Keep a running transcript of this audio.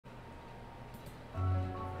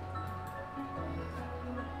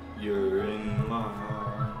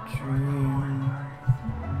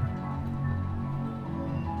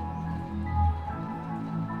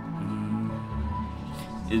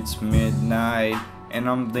It's midnight and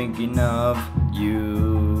I'm thinking of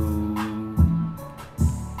you.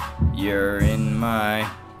 You're in my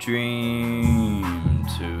dream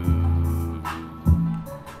too.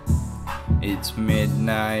 It's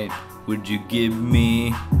midnight, would you give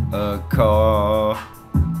me a call?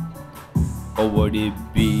 Or would it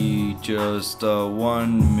be just a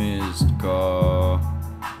one missed call?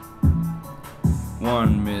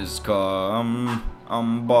 One missed call,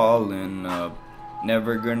 I'm balling up.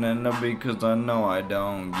 Never gonna know because I know I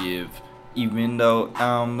don't give. Even though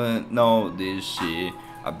I'ma know this shit,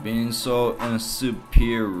 I've been so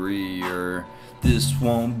superior. This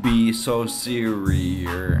won't be so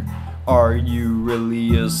serious. Are you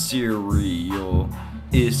really a cereal?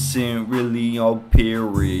 Isn't really your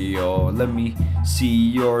period. Let me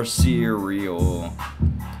see your cereal.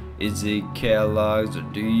 Is it Kellogg's or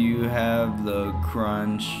do you have the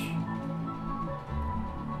Crunch?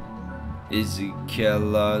 Is it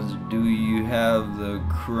Kellogg's or do you have the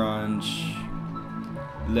Crunch?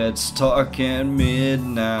 Let's talk at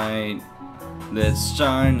midnight. Let's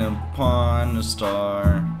shine upon a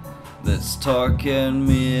star. Let's talk at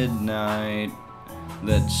midnight.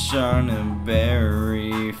 Let's shine it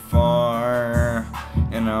very far.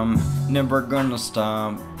 And I'm never gonna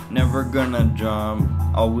stop, never gonna jump.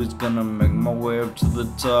 Always gonna make my way up to the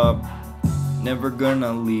top. Never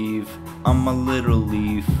gonna leave. I'm a little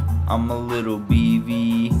leaf, I'm a little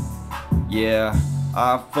BV. Yeah,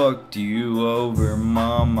 I fucked you over,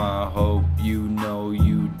 mom. I hope you know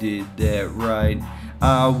you did that right.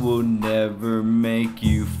 I will never make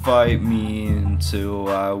you fight me until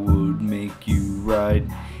I would make you right.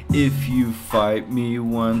 If you fight me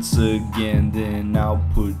once again, then I'll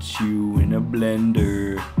put you in a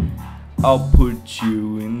blender. I'll put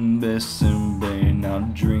you in this and bane. I'll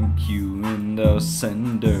drink you in the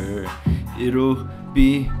sender. It'll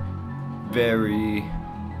be very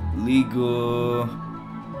legal,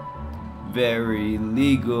 very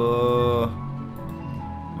legal,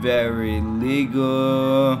 very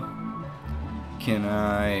legal. Can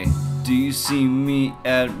I? Do you see me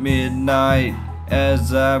at midnight?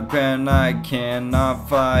 As I cannot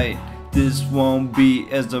fight. This won't be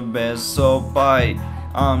as the best, so fight.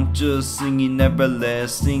 I'm just singing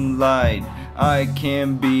everlasting light. I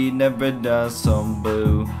can be never done some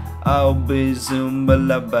boo. I'll be soon but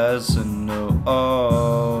la no.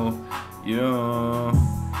 Oh, yeah.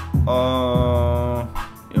 Oh,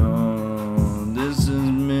 yeah. This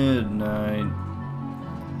is midnight.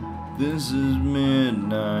 This is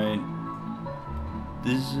midnight.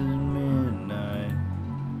 This is midnight.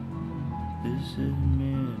 This is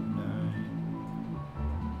midnight.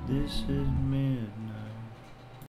 This is midnight.